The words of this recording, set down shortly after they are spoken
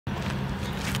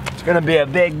It's gonna be a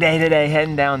big day today,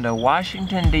 heading down to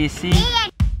Washington, D.C.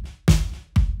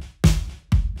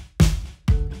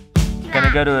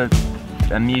 Gonna go to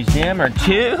a museum or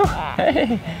two.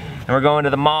 And we're going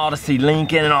to the mall to see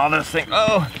Lincoln and all those things.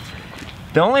 Oh,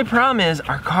 the only problem is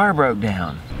our car broke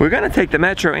down. We're gonna take the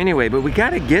metro anyway, but we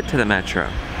gotta get to the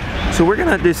metro. So we're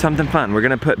gonna do something fun. We're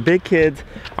gonna put big kids,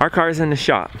 our car's in the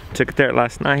shop. Took it there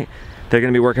last night. They're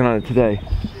gonna be working on it today.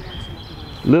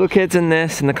 Little kids in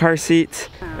this, in the car seats,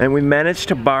 and we managed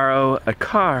to borrow a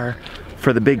car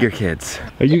for the bigger kids.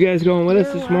 Are you guys going with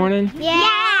us this morning?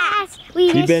 Yes!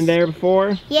 You been there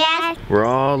before? Yes. We're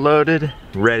all loaded,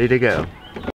 ready to go.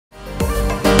 Is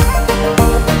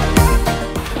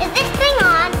this thing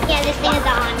on? Yeah, this thing is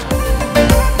on.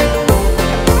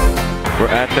 We're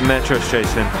at the metro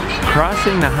station,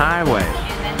 crossing the highway.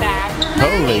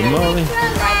 Holy moly.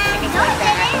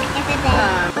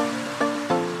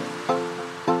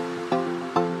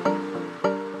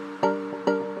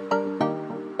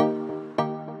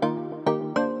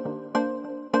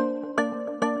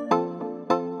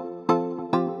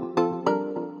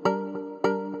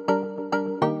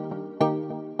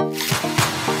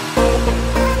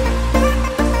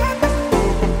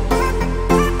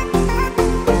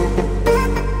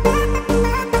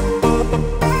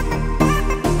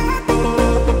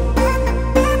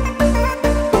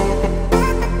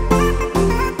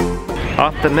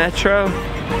 Off the metro,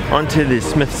 onto the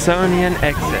Smithsonian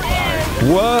exit.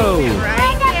 Whoa!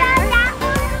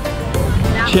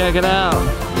 Check it out,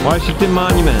 Washington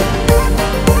Monument.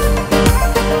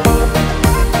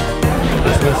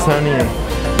 The Smithsonian.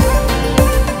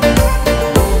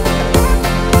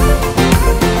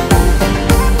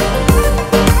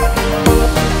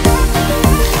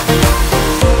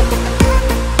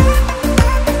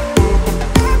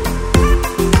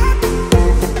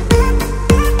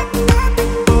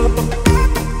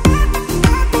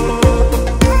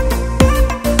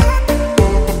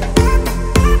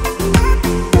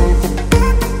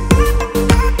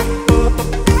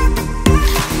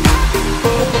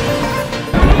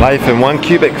 Life in 1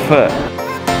 cubic foot.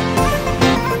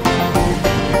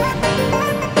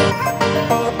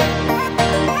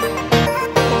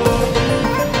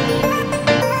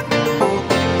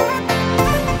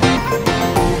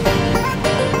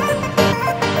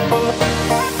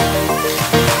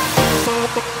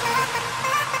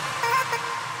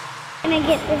 I'm gonna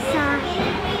get this on.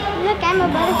 Look, I'm a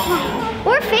butterfly.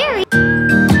 Or fairy.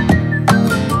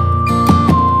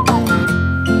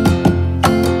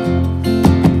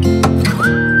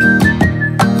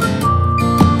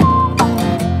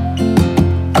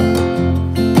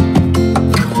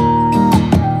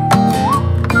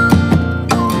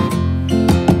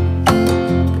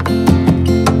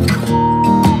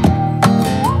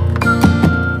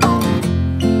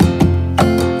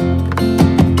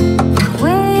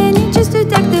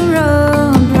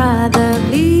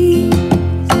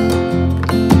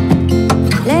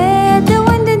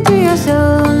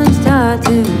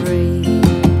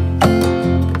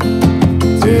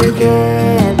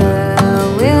 Together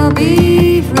we'll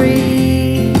be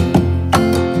free.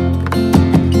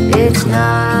 It's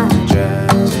not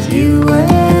just you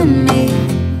and me.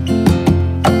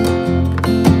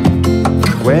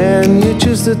 When you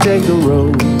choose to take the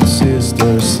road,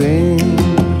 sisters sing.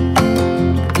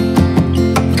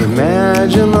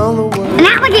 Imagine all the world. An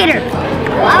alligator.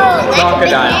 Whoa,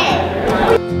 Crocodile.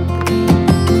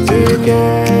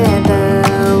 Together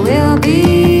we'll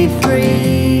be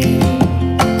free.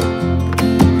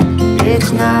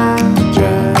 It's not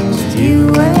just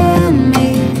you and me.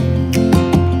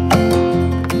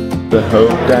 The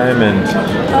Hope Diamond.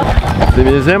 The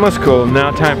museum was cool,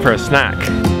 now time for a snack.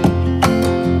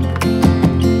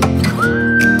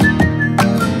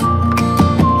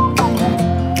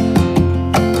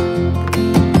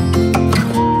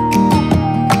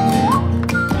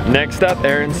 Next up,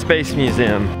 Air and Space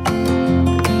Museum.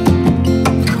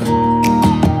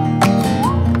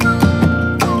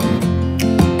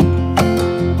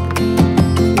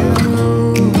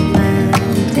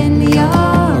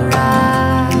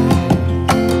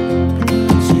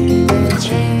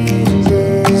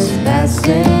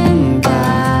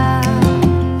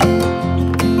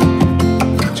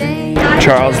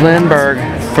 Charles Lindbergh,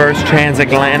 first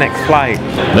transatlantic flight.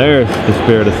 There's the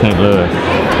Spirit of St. Louis.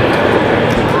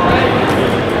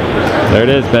 There it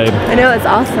is, babe. I know, it's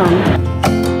awesome.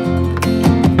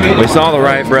 We saw the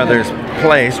Wright brothers'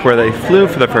 place where they flew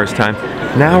for the first time.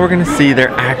 Now we're gonna see their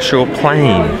actual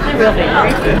plane.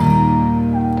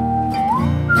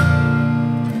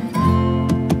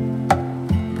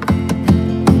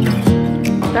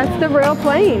 That's the real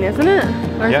plane, isn't it?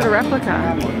 Or is it a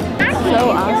replica?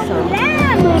 So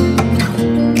awesome.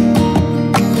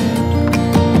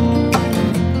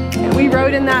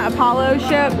 Apollo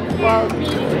ship. Well,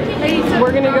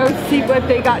 we're gonna go see what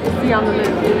they got to see on the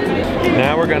moon.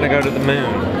 Now we're gonna go to the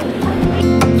moon.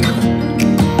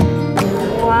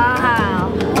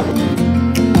 Wow.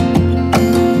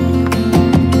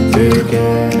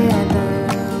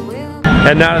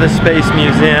 Heading out of the Space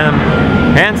Museum.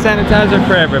 Hand sanitizer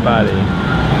for everybody.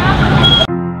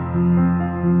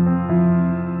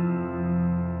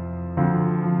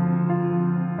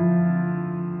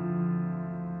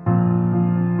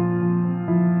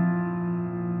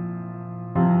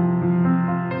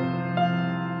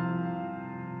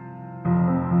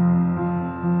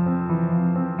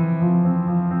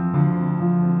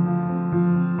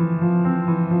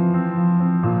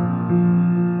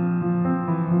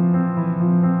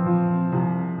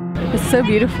 It's so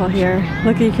beautiful here.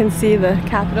 Look, you can see the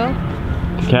Capitol.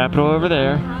 Capitol over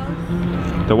there.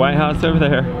 The White House over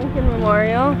there. Lincoln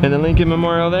Memorial. And the Lincoln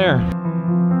Memorial there.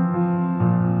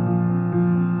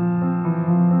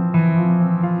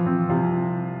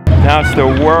 Now it's the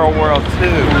World War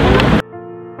II.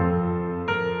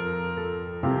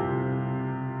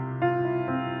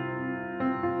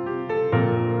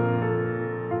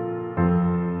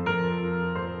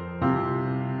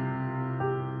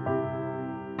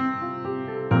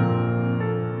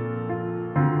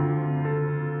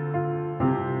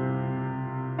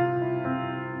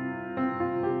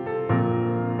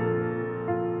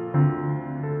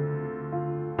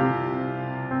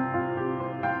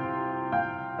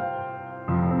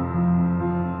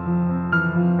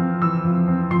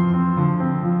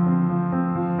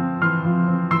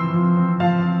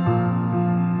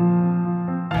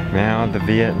 Now the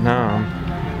Vietnam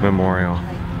Memorial.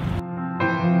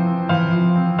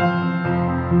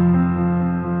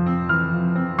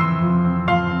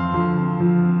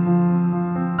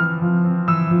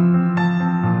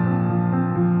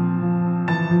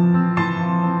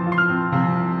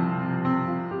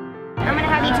 I'm gonna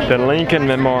have you take The Lincoln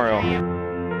Memorial.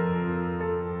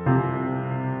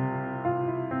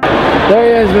 There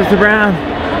he is, Mr. Brown.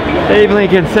 Abe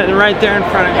Lincoln sitting right there in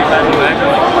front of you, by the way.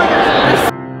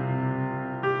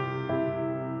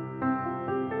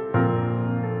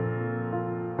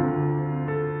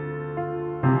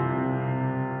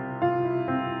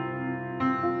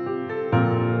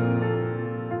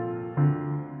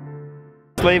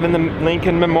 Leaving the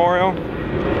Lincoln Memorial.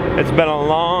 It's been a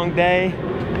long day.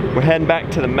 We're heading back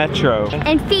to the metro.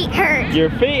 And feet hurt. Your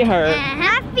feet hurt?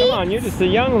 My feet. Come on, you're just a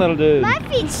young little dude. My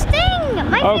feet sting.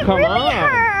 My feet come really on.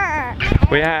 hurt.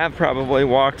 We have probably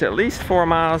walked at least 4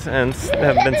 miles and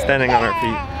have been standing on our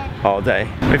feet all day.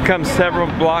 We've come several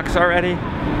blocks already.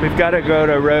 We've got to go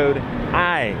to road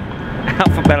I.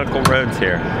 Alphabetical roads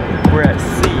here. We're at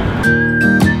C.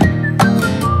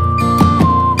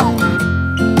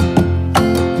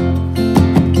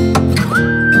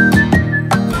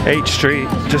 8th Street,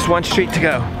 just one street to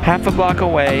go. Half a block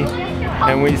away,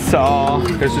 and we saw,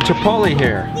 there's a Chipotle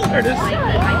here. There it is.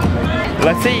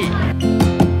 Let's eat.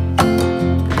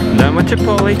 Done with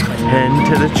Chipotle, heading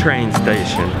to the train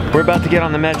station. We're about to get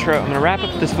on the metro. I'm gonna wrap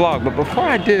up this vlog, but before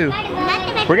I do,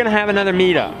 we're gonna have another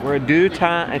meetup. We're due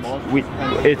time,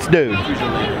 it's due.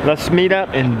 Let's meet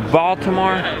up in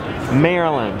Baltimore,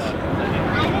 Maryland.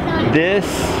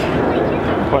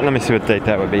 Let me see what date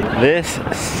that would be. This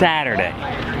Saturday.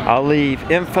 I'll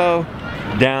leave info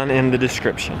down in the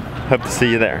description. Hope to see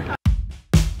you there.